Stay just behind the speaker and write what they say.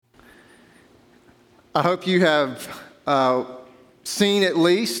I hope you have seen at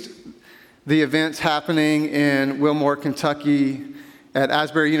least the events happening in Wilmore, Kentucky at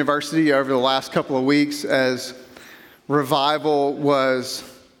Asbury University over the last couple of weeks as revival was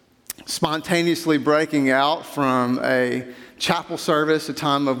spontaneously breaking out from a chapel service, a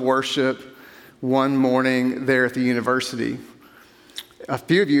time of worship one morning there at the university. A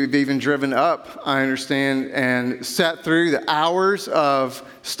few of you have even driven up, I understand, and sat through the hours of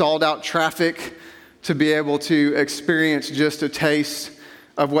stalled out traffic to be able to experience just a taste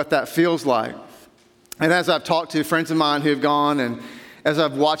of what that feels like. And as I've talked to friends of mine who have gone and as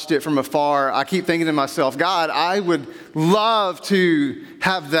I've watched it from afar, I keep thinking to myself, God, I would love to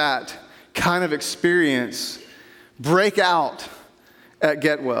have that kind of experience break out at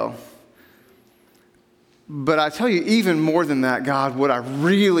Getwell. But I tell you, even more than that, God, what I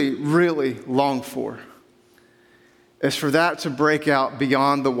really, really long for is for that to break out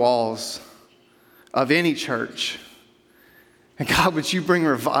beyond the walls of any church. And God, would you bring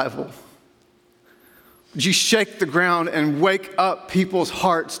revival? Would you shake the ground and wake up people's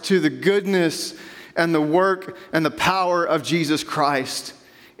hearts to the goodness and the work and the power of Jesus Christ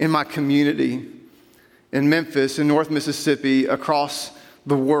in my community, in Memphis, in North Mississippi, across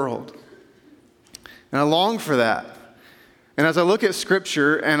the world? And I long for that. And as I look at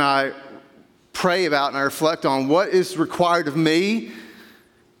Scripture and I pray about and I reflect on what is required of me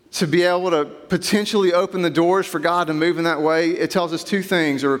to be able to potentially open the doors for God to move in that way, it tells us two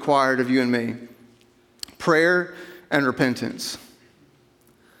things are required of you and me: prayer and repentance.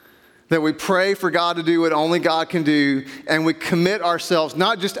 That we pray for God to do what only God can do, and we commit ourselves,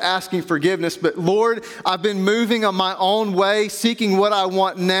 not just asking forgiveness, but Lord, I've been moving on my own way, seeking what I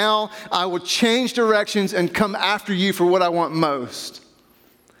want now. I will change directions and come after you for what I want most.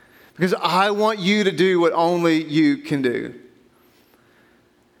 Because I want you to do what only you can do.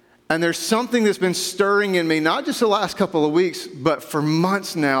 And there's something that's been stirring in me, not just the last couple of weeks, but for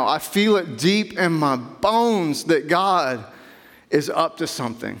months now. I feel it deep in my bones that God is up to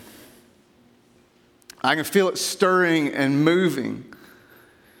something. I can feel it stirring and moving.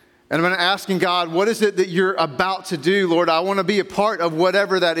 And I'm asking God, what is it that you're about to do, Lord? I want to be a part of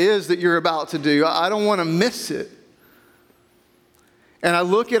whatever that is that you're about to do. I don't want to miss it. And I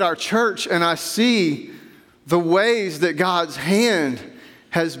look at our church and I see the ways that God's hand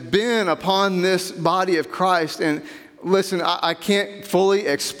has been upon this body of Christ. And listen, I can't fully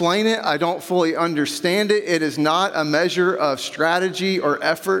explain it. I don't fully understand it. It is not a measure of strategy or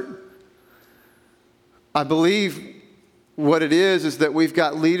effort. I believe what it is that we've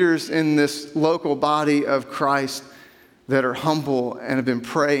got leaders in this local body of Christ that are humble and have been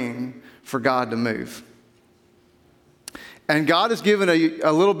praying for God to move. And God has given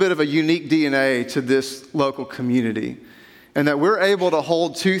a little bit of a unique DNA to this local community, and that we're able to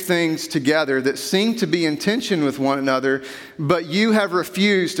hold two things together that seem to be in tension with one another, but you have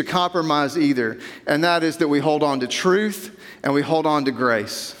refused to compromise either. And that is that we hold on to truth and we hold on to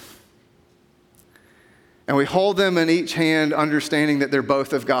grace. And we hold them in each hand, understanding that they're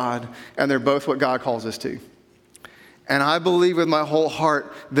both of God and they're both what God calls us to. And I believe with my whole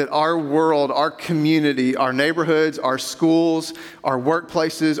heart that our world, our community, our neighborhoods, our schools, our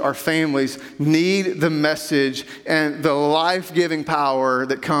workplaces, our families need the message and the life-giving power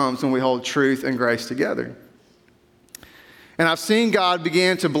that comes when we hold truth and grace together. And I've seen God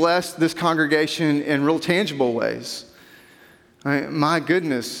begin to bless this congregation in real tangible ways. My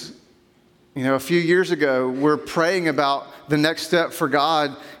goodness, a few years ago, we're praying about the next step for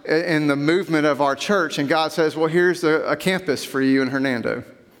God in the movement of our church. And God says, well, here's a campus for you in Hernando.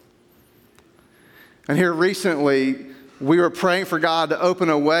 And here recently, we were praying for God to open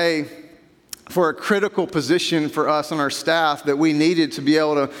a way for a critical position for us on our staff that we needed to be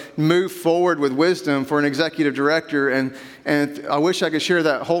able to move forward with wisdom for an executive director. And I wish I could share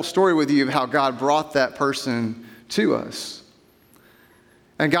that whole story with you of how God brought that person to us.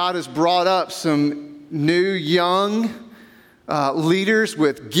 And God has brought up some new, young leaders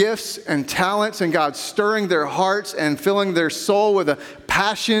with gifts and talents, and God's stirring their hearts and filling their soul with a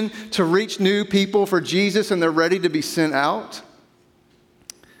passion to reach new people for Jesus, and they're ready to be sent out.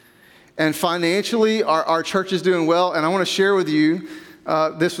 And financially, our church is doing well, and I want to share with you,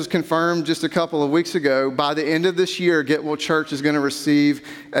 this was confirmed just a couple of weeks ago. By the end of this year, Getwell Church is going to receive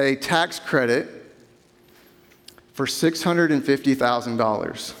a tax credit for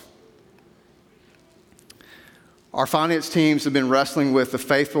 $650,000. Our finance teams have been wrestling with the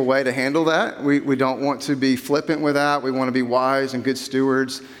faithful way to handle that. We don't want to be flippant with that. We want to be wise and good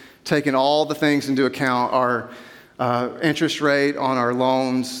stewards, taking all the things into account, our interest rate on our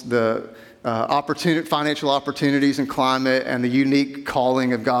loans, the financial opportunities and climate, and the unique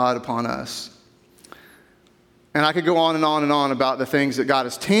calling of God upon us. And I could go on and on and on about the things that God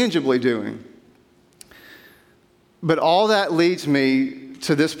is tangibly doing. But all that leads me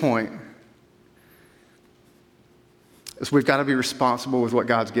to this point. Is we've got to be responsible with what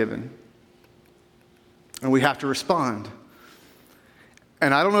God's given. And we have to respond.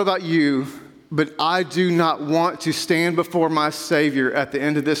 And I don't know about you, but I do not want to stand before my Savior at the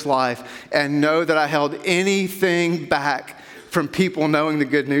end of this life and know that I held anything back from people knowing the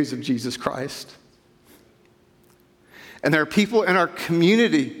good news of Jesus Christ. And there are people in our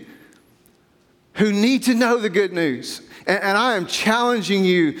community who need to know the good news. And I am challenging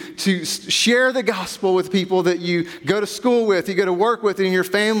you to share the gospel with people that you go to school with, you go to work with in your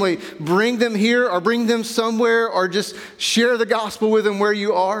family. Bring them here or bring them somewhere, or just share the gospel with them where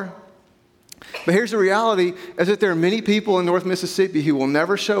you are. But here's the reality, is that there are many people in North Mississippi who will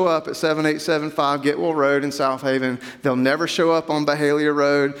never show up at 7875 Getwell Road in South Haven. They'll never show up on Byhalia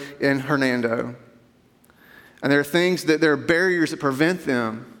Road in Hernando. And there are barriers that prevent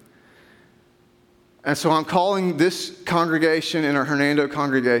them. And so I'm calling this congregation and our Hernando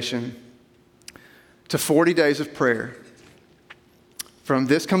congregation to 40 days of prayer. From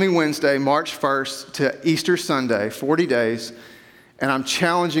this coming Wednesday, March 1st to Easter Sunday, 40 days. And I'm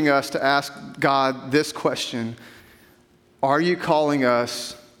challenging us to ask God this question: are you calling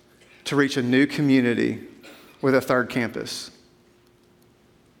us to reach a new community with a third campus?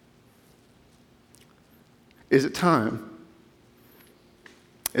 Is it time?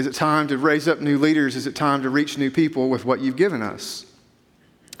 Is it time to raise up new leaders? Is it time to reach new people with what you've given us?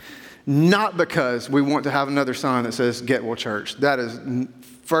 Not because we want to have another sign that says Getwell Church. That is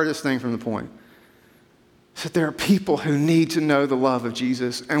furthest thing from the point. So there are people who need to know the love of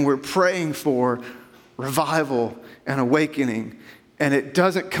Jesus, and we're praying for revival and awakening. And it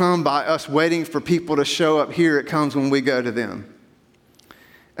doesn't come by us waiting for people to show up here. It comes when we go to them.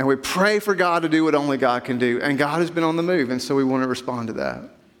 And we pray for God to do what only God can do. And God has been on the move, and so we want to respond to that.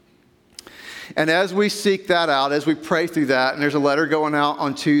 And as we seek that out, as we pray through that, and there's a letter going out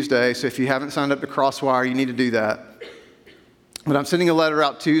on Tuesday, so if you haven't signed up to Crosswire, you need to do that. But I'm sending a letter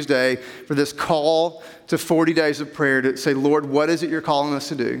out Tuesday for this call to 40 days of prayer to say, Lord, what is it you're calling us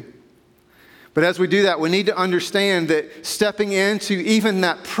to do? But as we do that, we need to understand that stepping into even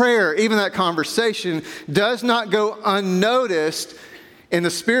that prayer, even that conversation, does not go unnoticed in the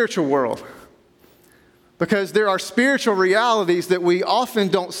spiritual world. Because there are spiritual realities that we often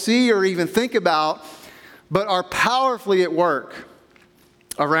don't see or even think about, but are powerfully at work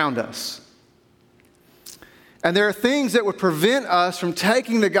around us. And there are things that would prevent us from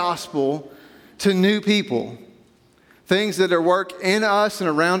taking the gospel to new people. Things that are at work in us and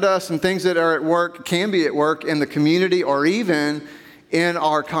around us, and things that are at work, can be at work in the community or even in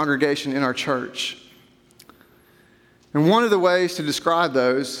our congregation, in our church. And one of the ways to describe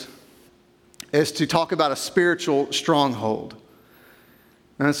those is to talk about a spiritual stronghold.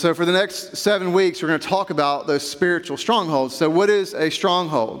 And so for the next 7 weeks, we're going to talk about those spiritual strongholds. So what is a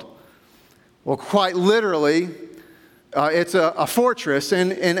stronghold? Well, quite literally, it's a fortress.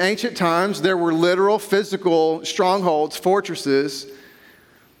 In ancient times, there were literal physical strongholds, fortresses,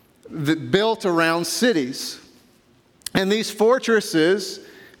 that built around cities. And these fortresses,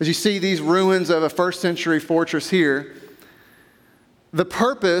 as you see these ruins of a first century fortress here, the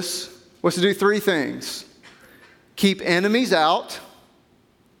purpose was to do 3 things: keep enemies out,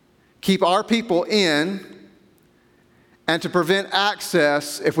 keep our people in, and to prevent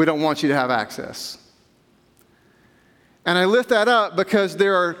access if we don't want you to have access. And I lift that up because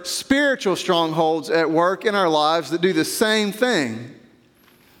there are spiritual strongholds at work in our lives that do the same thing.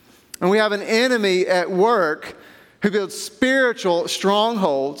 And we have an enemy at work who builds spiritual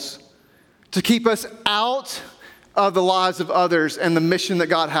strongholds to keep us out of the lives of others and the mission that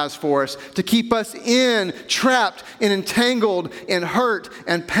God has for us, to keep us trapped and entangled in hurt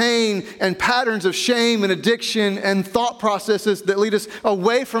and pain and patterns of shame and addiction and thought processes that lead us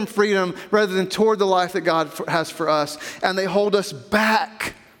away from freedom rather than toward the life that God has for us. And they hold us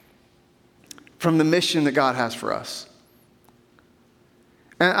back from the mission that God has for us.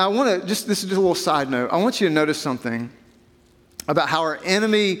 And I want to, this is just a little side note, I want you to notice something about how our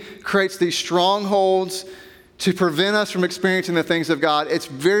enemy creates these strongholds to prevent us from experiencing the things of God. It's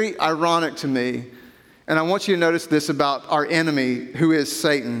very ironic to me, and I want you to notice this about our enemy, who is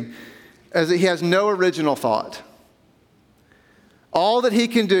Satan, as that he has no original thought. All that he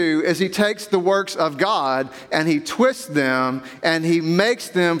can do is he takes the works of God and he twists them and he makes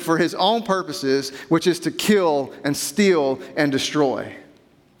them for his own purposes, which is to kill and steal and destroy.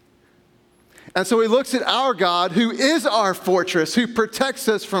 And so he looks at our God, who is our fortress, who protects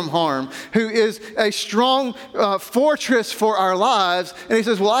us from harm, who is a strong fortress for our lives. And he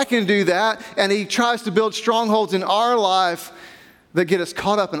says, well, I can do that. And he tries to build strongholds in our life that get us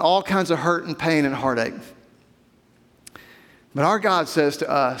caught up in all kinds of hurt and pain and heartache. But our God says to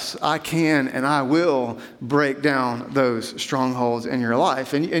us, I can and I will break down those strongholds in your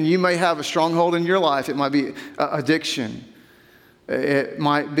life. And you may have a stronghold in your life. It might be addiction. It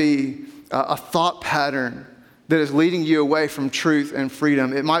might be a thought pattern that is leading you away from truth and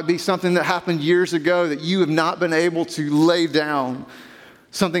freedom. It might be something that happened years ago that you have not been able to lay down.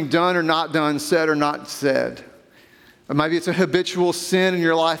 Something done or not done, said or not said. Or maybe it's a habitual sin in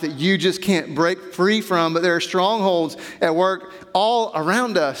your life that you just can't break free from, but there are strongholds at work all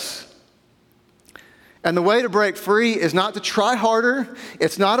around us. And the way to break free is not to try harder.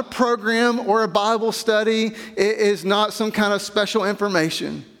 It's not a program or a Bible study. It is not some kind of special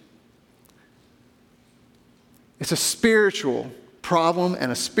information. It's a spiritual problem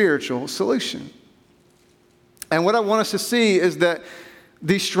and a spiritual solution. And what I want us to see is that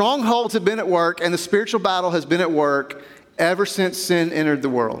these strongholds have been at work and the spiritual battle has been at work ever since sin entered the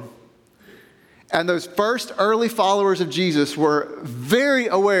world. And those first early followers of Jesus were very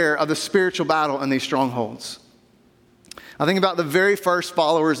aware of the spiritual battle and these strongholds. I think about the very first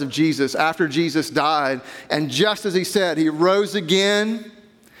followers of Jesus after Jesus died, and just as he said, he rose again.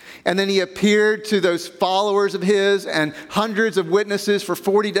 And then he appeared to those followers of his and hundreds of witnesses for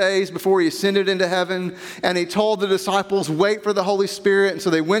 40 days before he ascended into heaven. And he told the disciples, wait for the Holy Spirit. And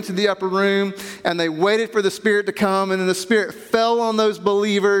so they went to the upper room and they waited for the Spirit to come. And then the Spirit fell on those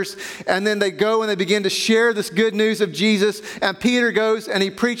believers. And then they go and they begin to share this good news of Jesus. And Peter goes and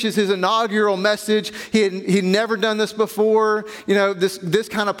he preaches his inaugural message. He'd never done this before, this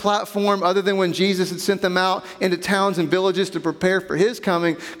kind of platform other than when Jesus had sent them out into towns and villages to prepare for his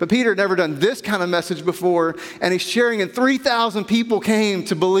coming. But Peter had never done this kind of message before, and he's sharing, and 3,000 people came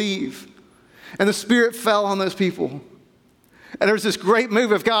to believe. And the Spirit fell on those people. And there was this great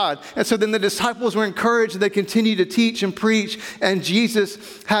move of God. And so then the disciples were encouraged, and they continued to teach and preach, and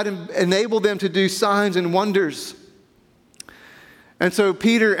Jesus had enabled them to do signs and wonders. And so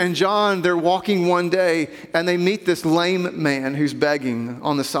Peter and John, they're walking one day, and they meet this lame man who's begging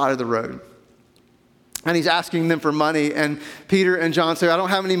on the side of the road. And he's asking them for money. And Peter and John say, I don't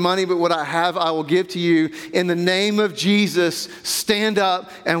have any money, but what I have, I will give to you. In the name of Jesus, stand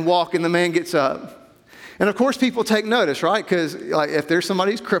up and walk. And the man gets up. And of course, people take notice, right? Because if there's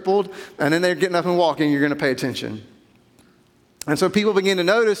somebody who's crippled and then they're getting up and walking, you're going to pay attention. And so people begin to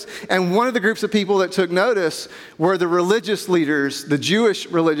notice. And one of the groups of people that took notice were the religious leaders, the Jewish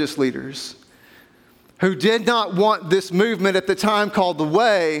religious leaders, who did not want this movement at the time called the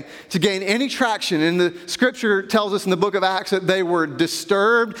Way to gain any traction. And the scripture tells us in the book of Acts that they were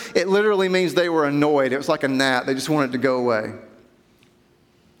disturbed. It literally means they were annoyed. It was like a gnat. They just wanted it to go away.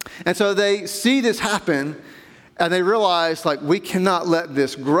 And so they see this happen and they realize, we cannot let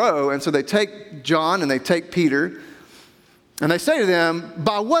this grow. And so they take John and they take Peter and they say to them,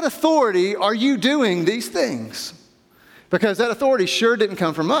 by what authority are you doing these things? Because that authority sure didn't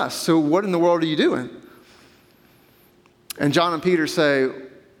come from us. So what in the world are you doing? And John and Peter say,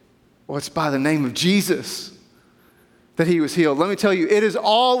 well, it's by the name of Jesus that he was healed. Let me tell you, it is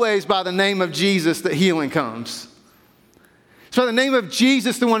always by the name of Jesus that healing comes. It's by the name of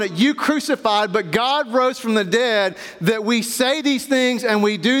Jesus, the one that you crucified, but God rose from the dead, that we say these things and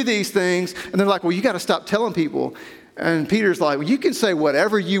we do these things. And they're like, well, you got to stop telling people. And Peter's like, well, you can say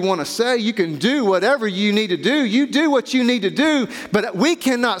whatever you want to say. You can do whatever you need to do. You do what you need to do. But we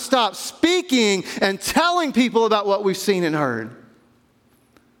cannot stop speaking and telling people about what we've seen and heard.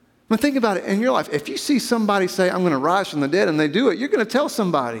 Now think about it in your life. If you see somebody say, I'm going to rise from the dead, and they do it, you're going to tell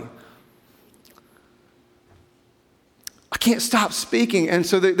somebody. I can't stop speaking. And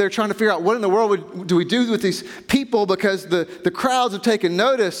so they're trying to figure out what in the world do we do with these people, because the crowds have taken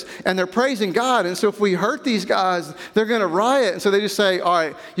notice and they're praising God. And so if we hurt these guys, they're going to riot. And so they just say, all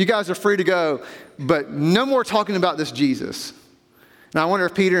right, you guys are free to go, but no more talking about this Jesus. Now I wonder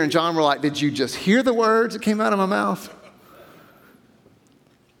if Peter and John were like, did you just hear the words that came out of my mouth?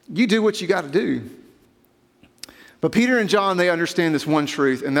 You do what you got to do. But Peter and John, they understand this one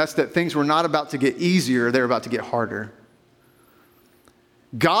truth, and that's that things were not about to get easier, they're about to get harder.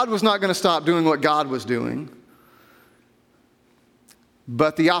 God was not going to stop doing what God was doing,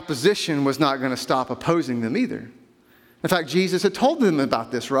 but the opposition was not going to stop opposing them either. In fact, Jesus had told them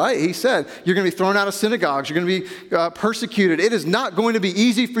about this, right? He said, you're going to be thrown out of synagogues. You're going to be persecuted. It is not going to be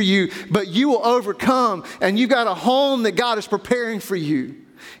easy for you, but you will overcome, and you've got a home that God is preparing for you,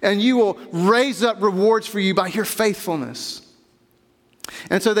 and you will raise up rewards for you by your faithfulness.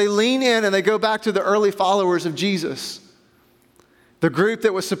 And so they lean in and they go back to the early followers of Jesus, the group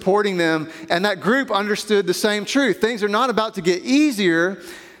that was supporting them. And that group understood the same truth. Things are not about to get easier.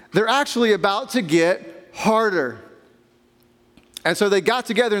 They're actually about to get harder. And so they got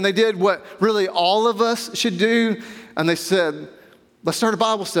together and they did what really all of us should do. And they said, let's start a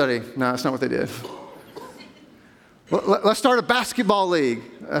Bible study. No, that's not what they did. Let's start a basketball league.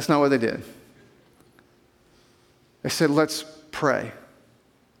 That's not what they did. They said, let's pray.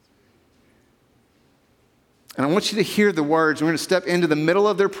 And I want you to hear the words. We're going to step into the middle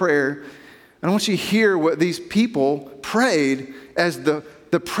of their prayer. And I want you to hear what these people prayed as the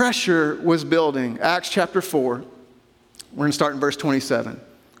pressure was building. Acts chapter 4. We're going to start in verse 27.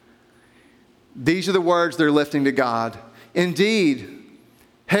 These are the words they're lifting to God. Indeed,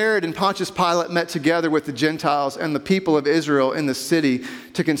 Herod and Pontius Pilate met together with the Gentiles and the people of Israel in the city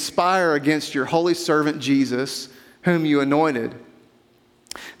to conspire against your holy servant Jesus, whom you anointed.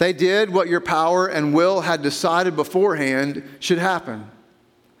 They did what your power and will had decided beforehand should happen.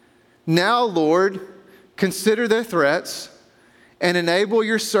 Now, Lord, consider their threats and enable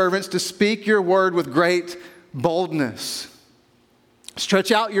your servants to speak your word with great boldness.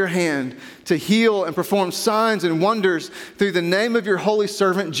 Stretch out your hand to heal and perform signs and wonders through the name of your holy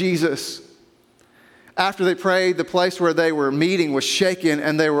servant Jesus. After they prayed, the place where they were meeting was shaken,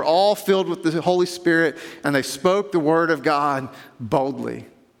 and they were all filled with the Holy Spirit, and they spoke the word of God boldly.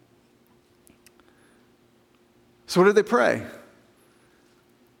 So what did they pray?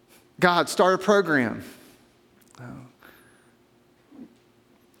 God, start a program.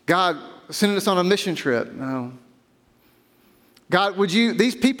 God, send us on a mission trip. No. God,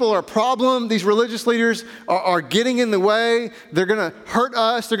 these people are a problem. These religious leaders are getting in the way. They're going to hurt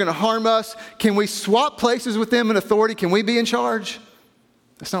us. They're going to harm us. Can we swap places with them in authority? Can we be in charge?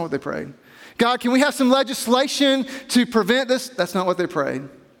 That's not what they prayed. God, can we have some legislation to prevent this? That's not what they prayed.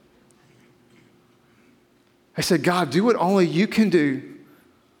 They said, God, do what only you can do.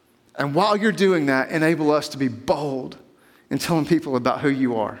 And while you're doing that, enable us to be bold in telling people about who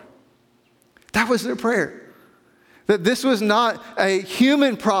you are. That was their prayer. That this was not a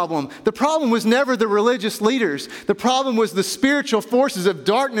human problem. The problem was never the religious leaders. The problem was the spiritual forces of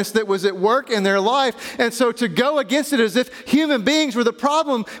darkness that was at work in their life. And so to go against it as if human beings were the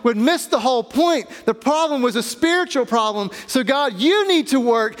problem would miss the whole point. The problem was a spiritual problem. So God, you need to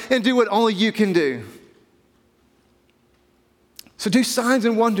work and do what only you can do. So do signs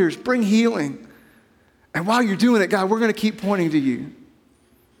and wonders, bring healing. And while you're doing it, God, we're going to keep pointing to you.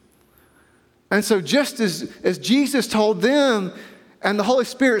 And so just as Jesus told them and the Holy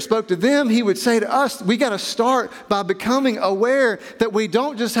Spirit spoke to them, he would say to us, we got to start by becoming aware that we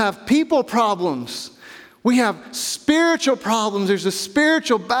don't just have people problems. We have spiritual problems. There's a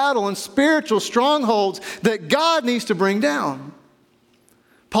spiritual battle and spiritual strongholds that God needs to bring down.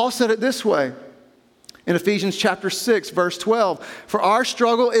 Paul said it this way in Ephesians chapter 6, verse 12. For our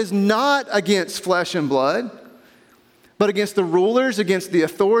struggle is not against flesh and blood, but against the rulers, against the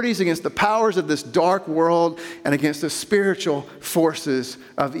authorities, against the powers of this dark world, and against the spiritual forces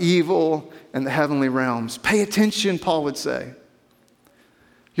of evil in the heavenly realms. Pay attention, Paul would say.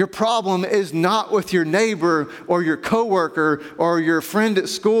 Your problem is not with your neighbor or your coworker or your friend at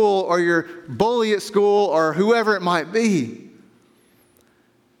school or your bully at school or whoever it might be.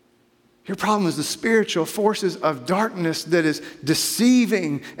 Your problem is the spiritual forces of darkness that is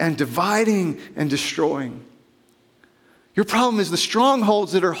deceiving and dividing and destroying. Your problem is the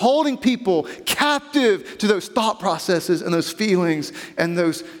strongholds that are holding people captive to those thought processes and those feelings and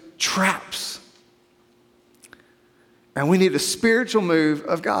those traps. And we need a spiritual move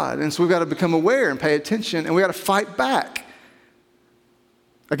of God. And so we've got to become aware and pay attention, and we've got to fight back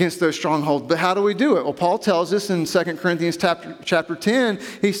against those strongholds. But how do we do it? Well, Paul tells us in 2 Corinthians chapter 10,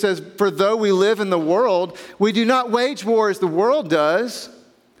 he says, for though we live in the world, we do not wage war as the world does.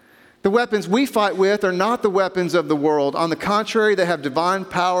 The weapons we fight with are not the weapons of the world. On the contrary, they have divine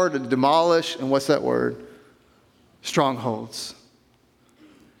power to demolish, and what's that word? Strongholds.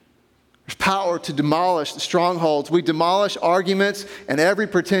 There's power to demolish the strongholds. We demolish arguments and every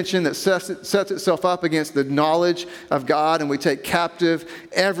pretension that sets itself up against the knowledge of God, and we take captive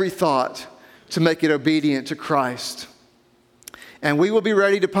every thought to make it obedient to Christ. And we will be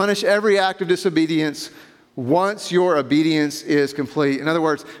ready to punish every act of disobedience once your obedience is complete. In other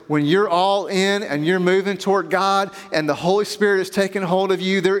words, when you're all in and you're moving toward God and the Holy Spirit has taken hold of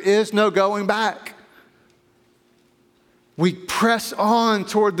you, there is no going back. We press on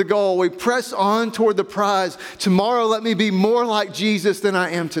toward the goal. We press on toward the prize. Tomorrow, let me be more like Jesus than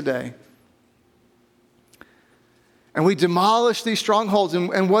I am today. And we demolish these strongholds.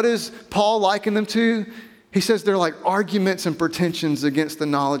 And what does Paul liken them to? He says they're like arguments and pretensions against the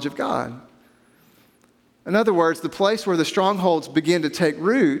knowledge of God. In other words, the place where the strongholds begin to take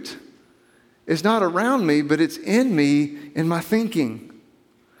root is not around me, but it's in me, in my thinking.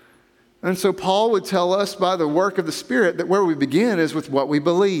 And so Paul would tell us by the work of the Spirit that where we begin is with what we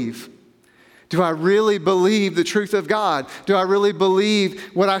believe. Do I really believe the truth of God? Do I really believe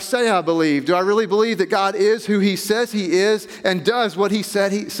what I say I believe? Do I really believe that God is who He says He is and does what He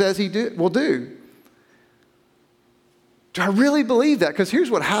says He will do? Do I really believe that? Because here's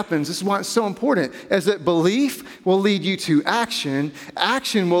what happens. This is why it's so important, is that belief will lead you to action.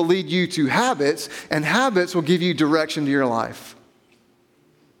 Action will lead you to habits, and habits will give you direction to your life.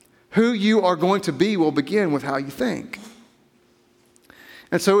 Who you are going to be will begin with how you think.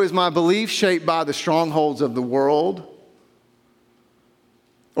 And so is my belief shaped by the strongholds of the world,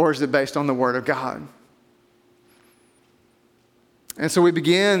 or is it based on the Word of God? And so we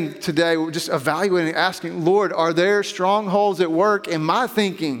begin today just evaluating, asking, Lord, are there strongholds at work in my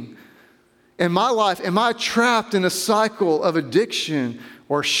thinking, in my life? Am I trapped in a cycle of addiction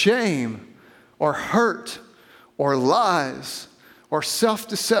or shame or hurt or lies or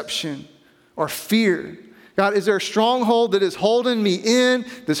self-deception or fear? God, is there a stronghold that is holding me in,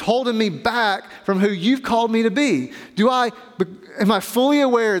 that's holding me back from who you've called me to be? Am I fully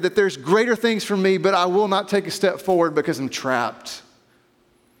aware that there's greater things for me, but I will not take a step forward because I'm trapped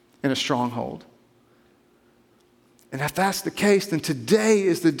in a stronghold? And if that's the case, then today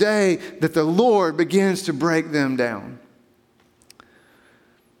is the day that the Lord begins to break them down.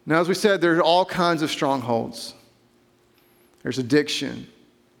 Now, as we said, there are all kinds of strongholds. There's addiction.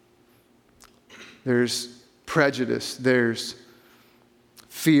 There's prejudice. There's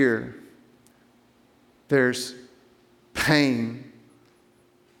fear. There's pain.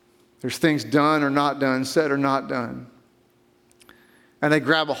 There's things done or not done, said or not done. And they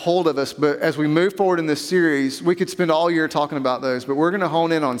grab a hold of us. But as we move forward in this series, we could spend all year talking about those. But we're going to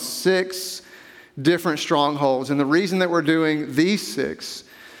hone in on 6 different strongholds. And the reason that we're doing these 6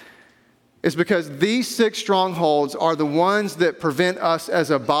 is because these 6 strongholds are the ones that prevent us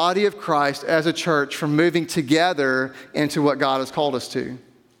as a body of Christ, as a church, from moving together into what God has called us to.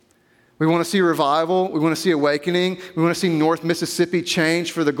 We want to see revival. We want to see awakening. We want to see North Mississippi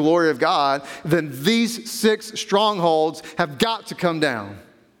change for the glory of God. Then these 6 strongholds have got to come down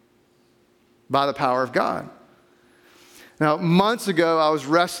by the power of God. Now, months ago, I was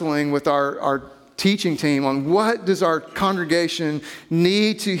wrestling with our teaching team on what does our congregation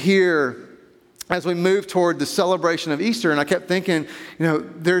need to hear as we move toward the celebration of Easter. And I kept thinking,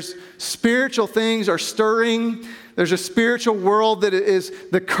 there's spiritual things are stirring. There's a spiritual world that is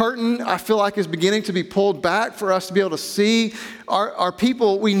the curtain, I feel like, is beginning to be pulled back for us to be able to see our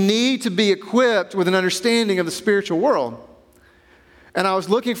people. We need to be equipped with an understanding of the spiritual world. And I was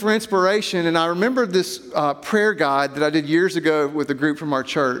looking for inspiration, and I remembered this prayer guide that I did years ago with a group from our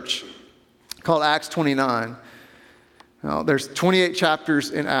church called Acts 29. Now, there's 28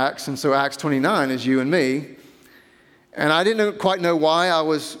 chapters in Acts, and so Acts 29 is you and me. And I didn't quite know why I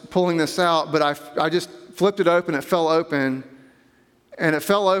was pulling this out, but I just flipped it open. It fell open, and it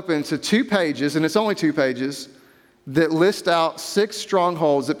fell open to 2 pages, and it's only 2 pages, that list out 6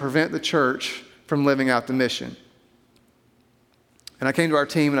 strongholds that prevent the church from living out the mission. And I came to our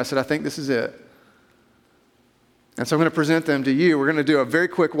team, and I said, I think this is it. And so I'm going to present them to you. We're going to do a very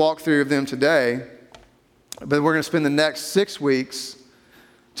quick walkthrough of them today. But we're going to spend the next 6 weeks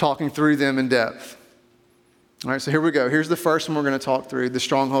talking through them in depth. All right, so here we go. Here's the first one we're going to talk through, the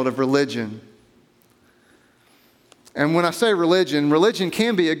stronghold of religion. And when I say religion, religion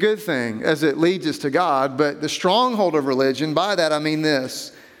can be a good thing as it leads us to God, but the stronghold of religion, by that I mean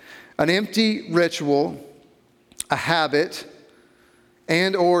this: an empty ritual, a habit,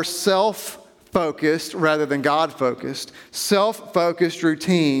 and or self-focused rather than God-focused, self-focused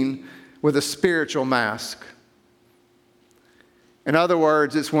routine with a spiritual mask. In other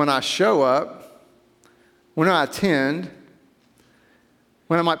words, it's when I show up, when I attend,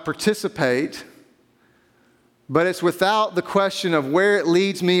 when I might participate, but it's without the question of where it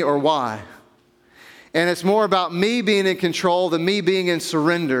leads me or why. And it's more about me being in control than me being in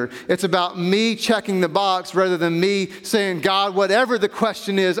surrender. It's about me checking the box rather than me saying, God, whatever the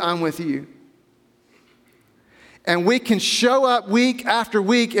question is, I'm with you. And we can show up week after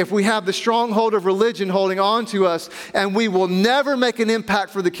week if we have the stronghold of religion holding on to us, and we will never make an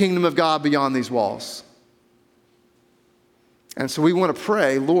impact for the kingdom of God beyond these walls. And so we want to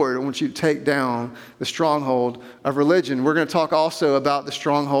pray, Lord, I want you to take down the stronghold of religion. We're going to talk also about the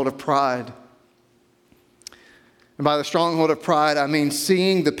stronghold of pride. And by the stronghold of pride, I mean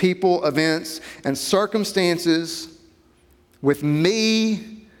seeing the people, events, and circumstances with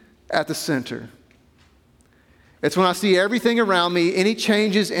me at the center. It's when I see everything around me, any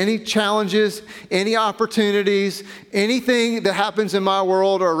changes, any challenges, any opportunities, anything that happens in my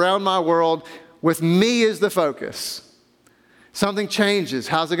world or around my world, with me as the focus. Something changes.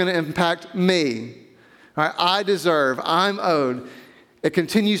 How's it going to impact me? All right, I deserve, I'm owed. It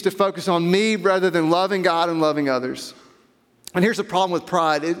continues to focus on me rather than loving God and loving others. And here's the problem with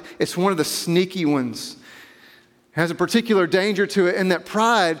pride. It's one of the sneaky ones. It has a particular danger to it in that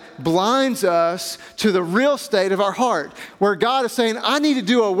pride blinds us to the real state of our heart, where God is saying, I need to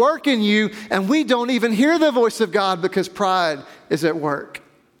do a work in you, and we don't even hear the voice of God because pride is at work.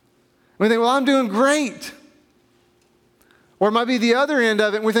 We think, well, I'm doing great. Or it might be the other end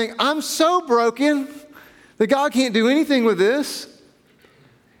of it, and we think, I'm so broken that God can't do anything with this.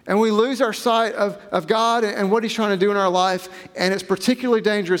 And we lose our sight of God and what He's trying to do in our life. And it's particularly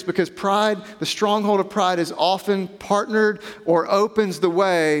dangerous because pride, the stronghold of pride, is often partnered or opens the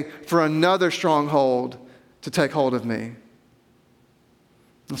way for another stronghold to take hold of me.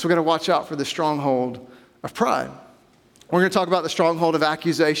 And so we've got to watch out for the stronghold of pride. We're going to talk about the stronghold of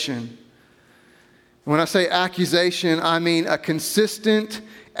accusation. When I say accusation, I mean a consistent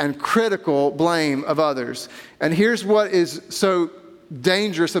and critical blame of others. And here's what is so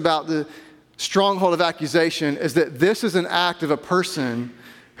dangerous about the stronghold of accusation is that this is an act of a person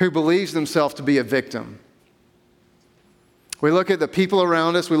who believes themselves to be a victim. We look at the people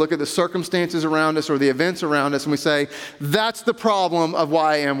around us, we look at the circumstances around us or the events around us, and we say, that's the problem of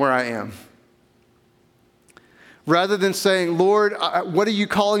why I am where I am. Rather than saying, Lord, what are you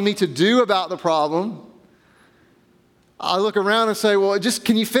calling me to do about the problem? I look around and say, well, just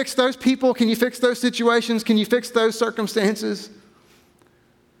can you fix those people? Can you fix those situations? Can you fix those circumstances?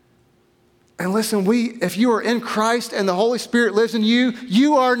 And listen, if you are in Christ and the Holy Spirit lives in you,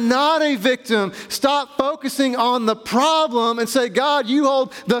 you are not a victim. Stop focusing on the problem and say, God, you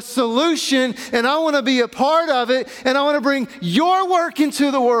hold the solution and I want to be a part of it and I want to bring your work into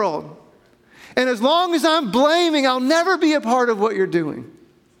the world. And as long as I'm blaming, I'll never be a part of what you're doing.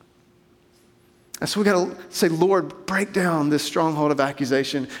 And so we got to say, Lord, break down this stronghold of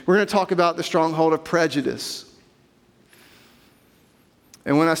accusation. We're going to talk about the stronghold of prejudice.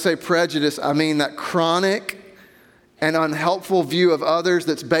 And when I say prejudice, I mean that chronic and unhelpful view of others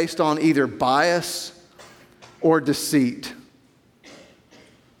that's based on either bias or deceit.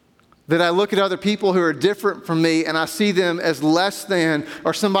 That I look at other people who are different from me and I see them as less than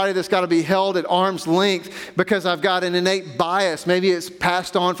or somebody that's got to be held at arm's length because I've got an innate bias. Maybe it's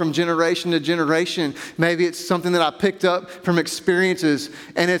passed on from generation to generation. Maybe it's something that I picked up from experiences.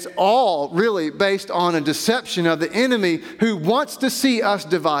 And it's all really based on a deception of the enemy who wants to see us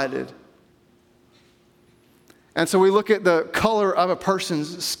divided. And so we look at the color of a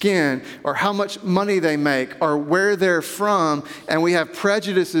person's skin or how much money they make or where they're from, and we have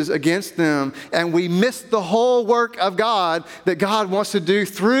prejudices against them, and we miss the whole work of God that God wants to do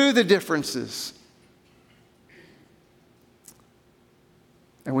through the differences.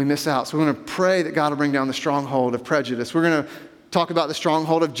 And we miss out. So we're going to pray that God will bring down the stronghold of prejudice. We're going to talk about the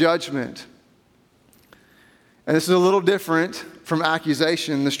stronghold of judgment. And this is a little different from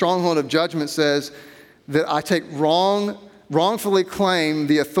accusation. The stronghold of judgment says that I wrongfully claim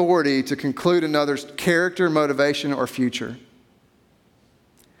the authority to conclude another's character, motivation, or future.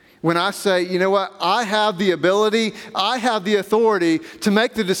 When I say, you know what, I have the ability, I have the authority to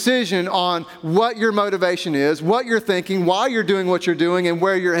make the decision on what your motivation is, what you're thinking, why you're doing what you're doing, and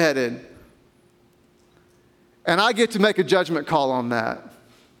where you're headed. And I get to make a judgment call on that.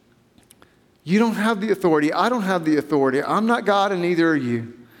 You don't have the authority. I don't have the authority. I'm not God and neither are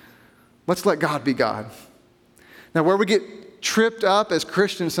you. Let's let God be God. Now, where we get tripped up as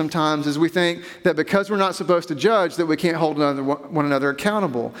Christians sometimes is we think that because we're not supposed to judge that we can't hold one another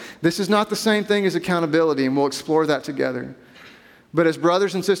accountable. This is not the same thing as accountability, and we'll explore that together. But as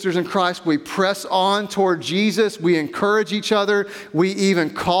brothers and sisters in Christ, we press on toward Jesus. We encourage each other. We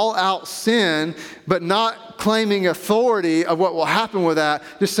even call out sin, but not claiming authority of what will happen with that.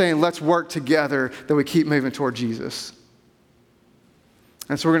 Just saying, let's work together that we keep moving toward Jesus.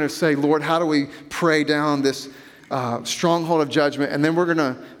 And so we're going to say, Lord, how do we pray down this stronghold of judgment? And then we're going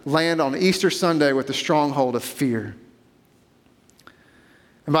to land on Easter Sunday with the stronghold of fear.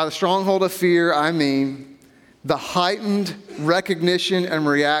 And by the stronghold of fear, I mean the heightened recognition and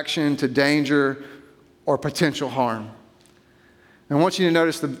reaction to danger or potential harm. And I want you to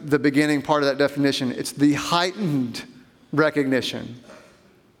notice the beginning part of that definition. It's the heightened recognition.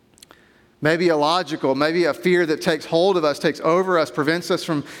 Maybe illogical, maybe a fear that takes hold of us, takes over us, prevents us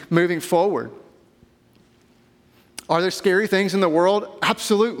from moving forward. Are there scary things in the world?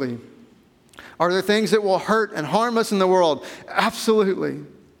 Absolutely. Are there things that will hurt and harm us in the world? Absolutely.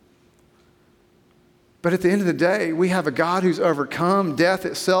 But at the end of the day, we have a God who's overcome death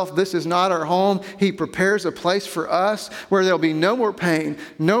itself. This is not our home. He prepares a place for us where there'll be no more pain,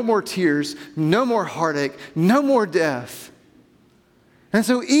 no more tears, no more heartache, no more death. And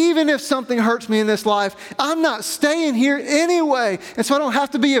so even if something hurts me in this life, I'm not staying here anyway. And so I don't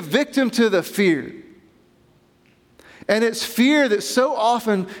have to be a victim to the fear. And it's fear that so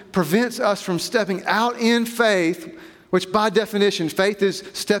often prevents us from stepping out in faith, which by definition, faith is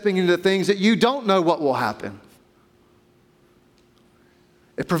stepping into things that you don't know what will happen.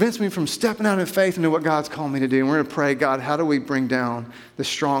 It prevents me from stepping out in faith into what God's called me to do. And we're going to pray, God, how do we bring down the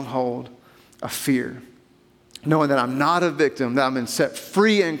stronghold of fear? Knowing that I'm not a victim, that I've been set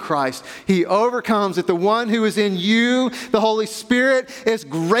free in Christ. He overcomes that the one who is in you, the Holy Spirit, is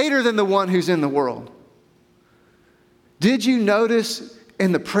greater than the one who's in the world. Did you notice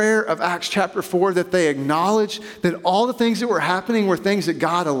in the prayer of Acts chapter 4 that they acknowledged that all the things that were happening were things that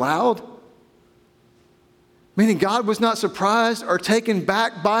God allowed? Meaning God was not surprised or taken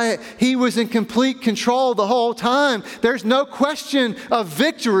back by it. He was in complete control the whole time. There's no question of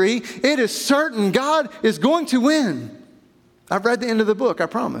victory. It is certain God is going to win. I've read the end of the book, I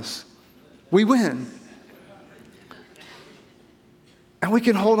promise. We win. And we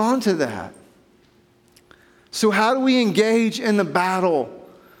can hold on to that. So how do we engage in the battle?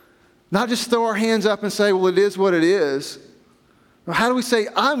 Not just throw our hands up and say, well, it is what it is. How do we say,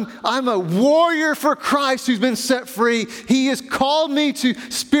 I'm a warrior for Christ who's been set free. He has called me to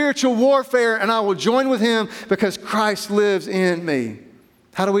spiritual warfare, and I will join with him because Christ lives in me.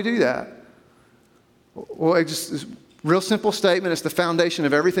 How do we do that? Well, it's a real simple statement. It's the foundation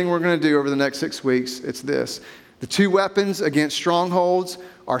of everything we're going to do over the next 6 weeks. It's this. The two weapons against strongholds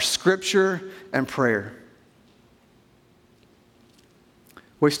are Scripture and prayer.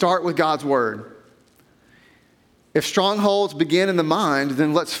 We start with God's Word. If strongholds begin in the mind,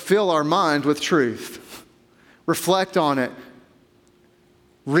 then let's fill our mind with truth. Reflect on it.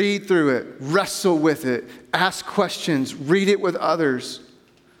 Read through it. Wrestle with it. Ask questions. Read it with others.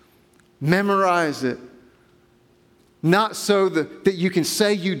 Memorize it. Not so that you can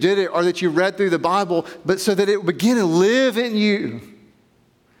say you did it or that you read through the Bible, but so that it will begin to live in you.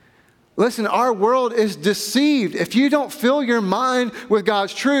 Listen, our world is deceived. If you don't fill your mind with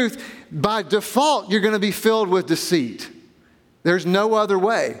God's truth, by default, you're going to be filled with deceit. There's no other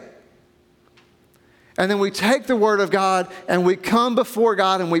way. And then we take the Word of God and we come before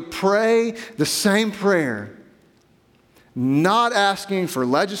God and we pray the same prayer. Not asking for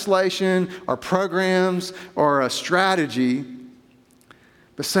legislation or programs or a strategy,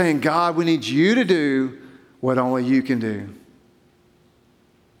 but saying, God, we need you to do what only you can do.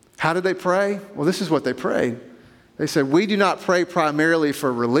 How did they pray? Well, this is what they prayed. They said, we do not pray primarily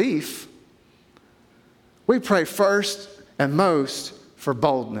for relief. We pray first and most for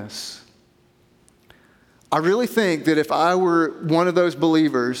boldness. I really think that if I were one of those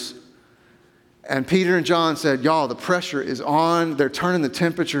believers and Peter and John said, y'all, the pressure is on. They're turning the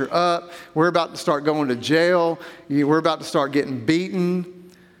temperature up. We're about to start going to jail. We're about to start getting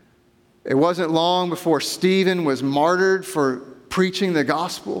beaten. It wasn't long before Stephen was martyred for preaching the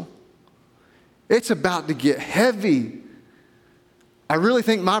gospel. It's about to get heavy. I really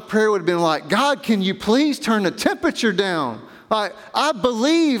think my prayer would have been like, God, can you please turn the temperature down? Like, I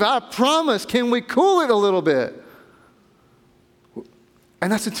believe, I promise, can we cool it a little bit? And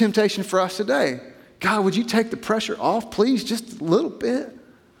that's a temptation for us today. God, would you take the pressure off, please, just a little bit?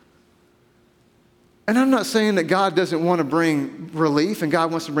 And I'm not saying that God doesn't want to bring relief and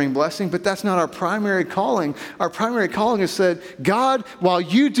God wants to bring blessing, but that's not our primary calling. Our primary calling is said, God, while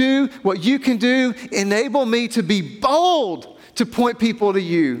you do what you can do, enable me to be bold to point people to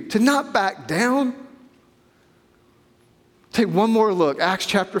you, to not back down. Take one more look, Acts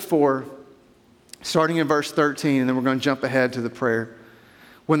chapter 4, starting in verse 13, and then we're going to jump ahead to the prayer.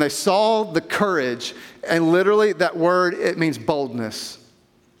 When they saw the courage, and literally that word, it means boldness.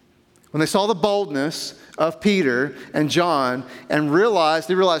 When they saw the boldness of Peter and John and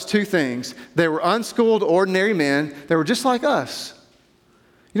they realized two things. They were unschooled, ordinary men. They were just like us.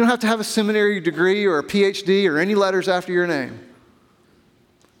 You don't have to have a seminary degree or a PhD or any letters after your name.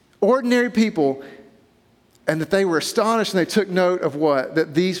 Ordinary people. And that they were astonished and they took note of what?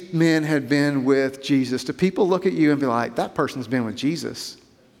 That these men had been with Jesus. Do people look at you and be like, that person's been with Jesus?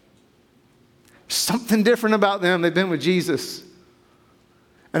 Something different about them. They've been with Jesus.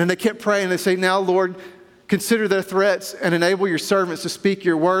 And then they kept praying. They say, now, Lord, consider their threats and enable your servants to speak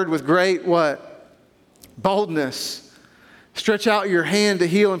your word with great what? Boldness. Stretch out your hand to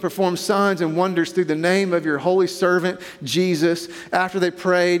heal and perform signs and wonders through the name of your holy servant, Jesus. After they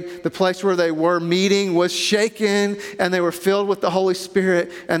prayed, the place where they were meeting was shaken, and they were filled with the Holy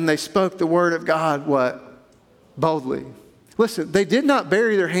Spirit, and they spoke the word of God, what? Boldly. Listen, they did not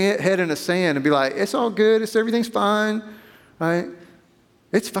bury their head in the sand and be like, it's all good, everything's fine, right?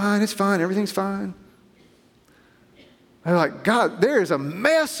 It's fine, everything's fine. They're like, God, there is a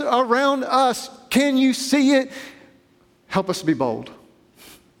mess around us. Can you see it? Help us to be bold.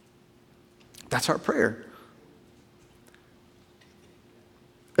 That's our prayer.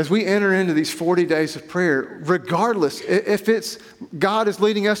 As we enter into these 40 days of prayer, regardless if it's God is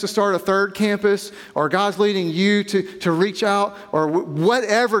leading us to start a third campus, or God's leading you to reach out, or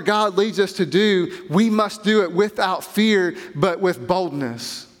whatever God leads us to do, we must do it without fear, but with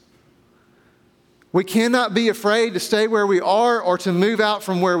boldness. We cannot be afraid to stay where we are or to move out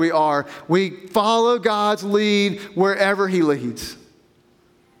from where we are. We follow God's lead wherever He leads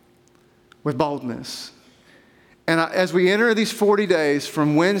with boldness. And as we enter these 40 days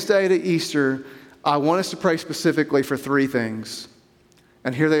from Wednesday to Easter, I want us to pray specifically for 3 things.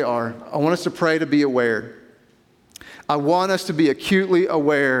 And here they are. I want us to pray to be aware. I want us to be acutely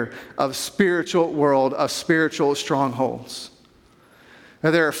aware of spiritual world, of spiritual strongholds. Now,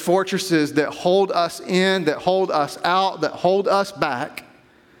 there are fortresses that hold us in, that hold us out, that hold us back,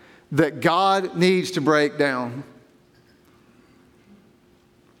 that God needs to break down.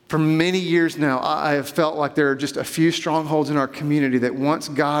 For many years now, I have felt like there are just a few strongholds in our community that once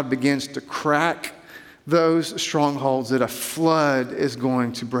God begins to crack those strongholds, that a flood is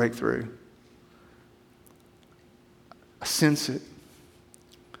going to break through. I sense it.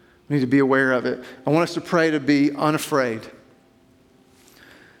 We need to be aware of it. I want us to pray to be unafraid.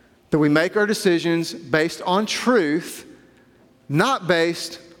 That we make our decisions based on truth, not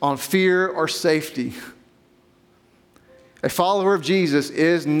based on fear or safety. A follower of Jesus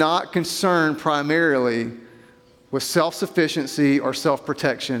is not concerned primarily with self-sufficiency or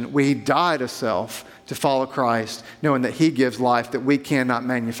self-protection. We die to self to follow Christ, knowing that He gives life that we cannot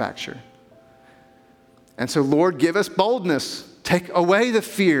manufacture. And so, Lord, give us boldness. Take away the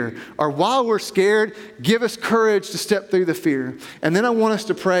fear. Or while we're scared, give us courage to step through the fear. And then I want us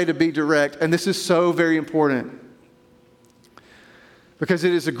to pray to be direct. And this is so very important. Because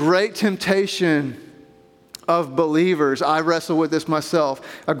it is a great temptation of believers. I wrestle with this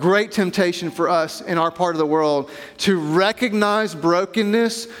myself. A great temptation for us in our part of the world to recognize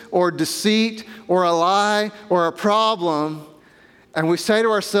brokenness or deceit or a lie or a problem. And we say to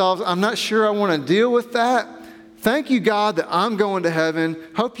ourselves, I'm not sure I want to deal with that. Thank you, God, that I'm going to heaven.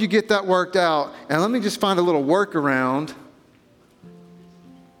 Hope you get that worked out. And let me just find a little workaround.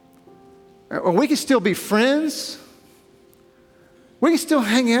 We can still be friends. We can still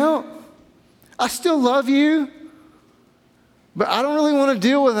hang out. I still love you. But I don't really want to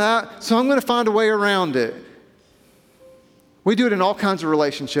deal with that, so I'm going to find a way around it. We do it in all kinds of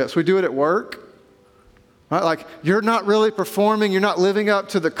relationships. We do it at work. Right? Like, you're not really performing, you're not living up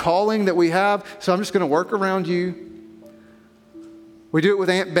to the calling that we have, so I'm just going to work around you. We do it with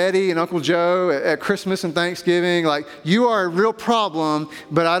Aunt Betty and Uncle Joe at Christmas and Thanksgiving. Like, you are a real problem,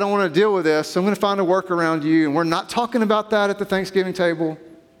 but I don't want to deal with this, so I'm going to find a work around you. And we're not talking about that at the Thanksgiving table.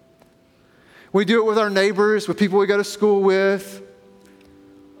 We do it with our neighbors, with people we go to school with.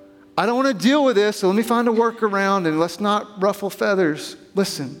 I don't want to deal with this, so let me find a workaround, and let's not ruffle feathers.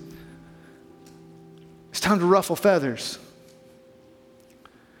 Listen. It's time to ruffle feathers.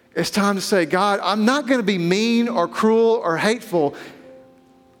 It's time to say, God, I'm not going to be mean or cruel or hateful.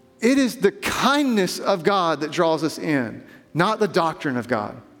 It is the kindness of God that draws us in, not the doctrine of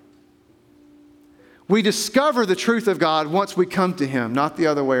God. We discover the truth of God once we come to Him, not the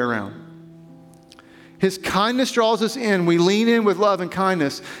other way around. His kindness draws us in. We lean in with love and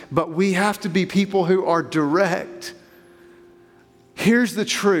kindness, but we have to be people who are direct. Here's the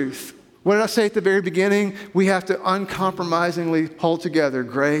truth. What did I say at the very beginning? We have to uncompromisingly hold together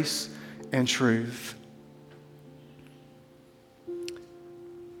grace and truth.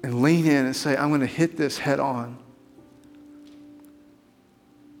 And lean in and say, I'm going to hit this head on.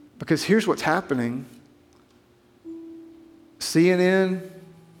 Because here's what's happening. CNN,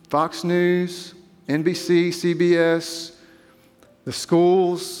 Fox News, NBC, CBS, the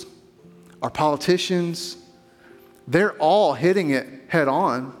schools, our politicians, they're all hitting it head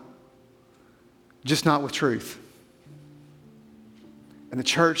on. Just not with truth. And the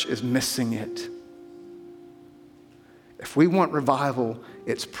church is missing it. If we want revival,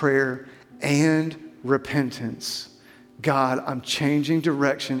 it's prayer and repentance. God, I'm changing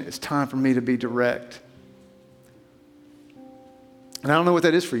direction. It's time for me to be direct. And I don't know what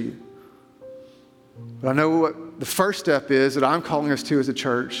that is for you. But I know what the first step is that I'm calling us to as a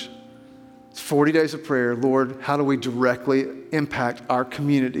church. It's 40 days of prayer. Lord, how do we directly impact our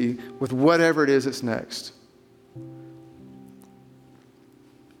community with whatever it is that's next?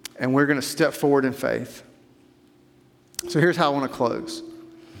 And we're going to step forward in faith. So here's how I want to close.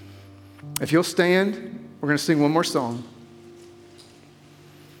 If you'll stand, we're going to sing one more song.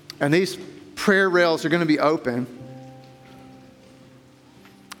 And these prayer rails are going to be open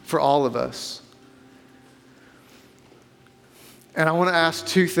for all of us. And I want to ask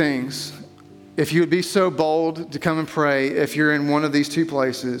two things. If you would be so bold to come and pray, if you're in one of these two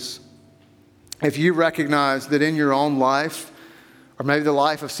places, if you recognize that in your own life, or maybe the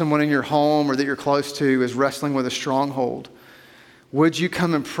life of someone in your home or that you're close to is wrestling with a stronghold, would you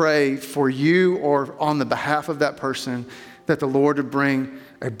come and pray for you or on the behalf of that person that the Lord would bring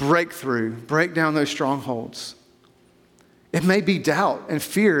a breakthrough, break down those strongholds? It may be doubt and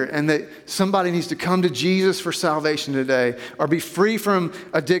fear, and that somebody needs to come to Jesus for salvation today, or be free from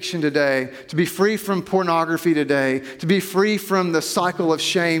addiction today, to be free from pornography today, to be free from the cycle of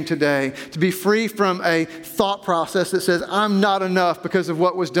shame today, to be free from a thought process that says, I'm not enough because of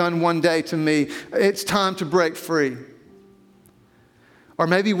what was done one day to me. It's time to break free. Or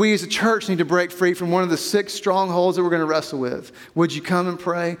maybe we as a church need to break free from one of the 6 strongholds that we're going to wrestle with. Would you come and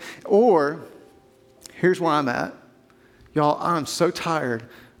pray? Or, here's where I'm at. Y'all, I'm so tired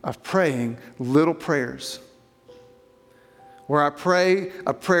of praying little prayers where I pray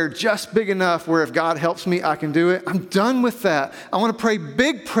a prayer just big enough where if God helps me, I can do it. I'm done with that. I want to pray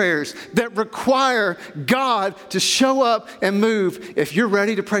big prayers that require God to show up and move. If you're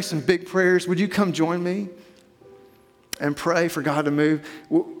ready to pray some big prayers, would you come join me and pray for God to move?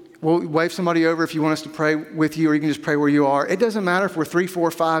 We'll wave somebody over if you want us to pray with you, or you can just pray where you are. It doesn't matter if we're 3,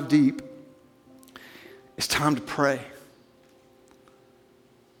 4, 5 deep. It's time to pray.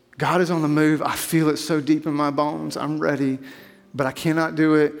 God is on the move. I feel it so deep in my bones. I'm ready, but I cannot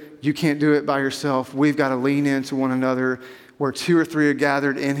do it. You can't do it by yourself. We've got to lean into one another where 2 or 3 are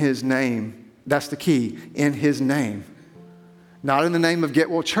gathered in His name. That's the key, in His name. Not in the name of Get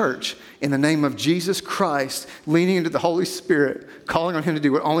Well Church, in the name of Jesus Christ, leaning into the Holy Spirit, calling on Him to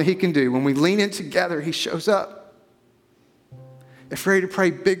do what only He can do. When we lean in together, He shows up. If we're ready to pray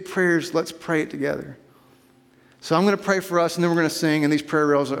big prayers, let's pray it together. So I'm going to pray for us, and then we're going to sing, and these prayer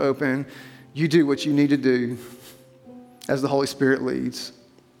rails are open. You do what you need to do as the Holy Spirit leads,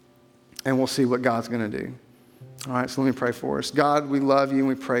 and we'll see what God's going to do. All right, so let me pray for us. God, we love you and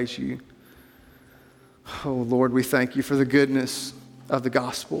we praise you. Oh, Lord, we thank you for the goodness of the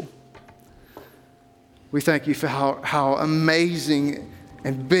gospel. We thank you for how amazing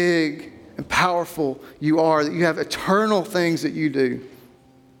and big and powerful you are, that you have eternal things that you do.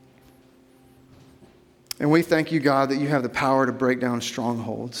 And we thank you, God, that you have the power to break down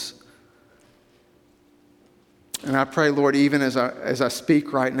strongholds. And I pray, Lord, even as I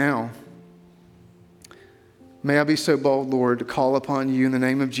speak right now, may I be so bold, Lord, to call upon you in the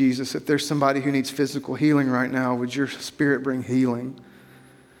name of Jesus. If there's somebody who needs physical healing right now, would your Spirit bring healing?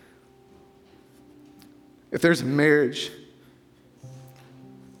 If there's a marriage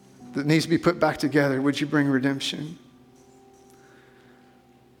that needs to be put back together, would you bring redemption?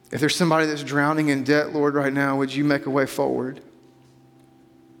 If there's somebody that's drowning in debt, Lord, right now, would you make a way forward?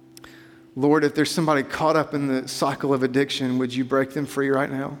 Lord, if there's somebody caught up in the cycle of addiction, would you break them free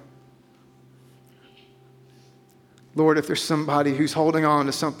right now? Lord, if there's somebody who's holding on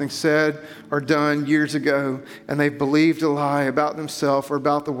to something said or done years ago and they've believed a lie about themselves or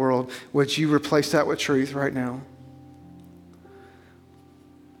about the world, would you replace that with truth right now?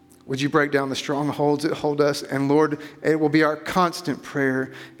 Would you break down the strongholds that hold us? And Lord, it will be our constant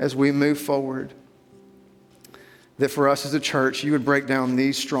prayer as we move forward, that for us as a church, you would break down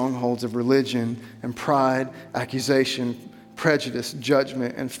these strongholds of religion and pride, accusation, prejudice,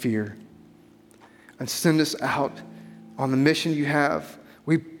 judgment, and fear, and send us out on the mission you have.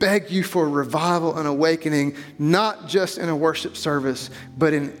 We beg you for revival and awakening, not just in a worship service,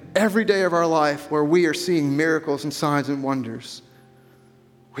 but in every day of our life where we are seeing miracles and signs and wonders.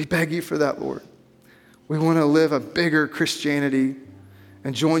 We beg you for that, Lord. We want to live a bigger Christianity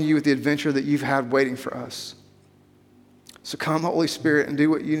and join you with the adventure that you've had waiting for us. So come, Holy Spirit, and do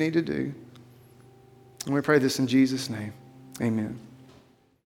what you need to do. And we pray this in Jesus' name. Amen.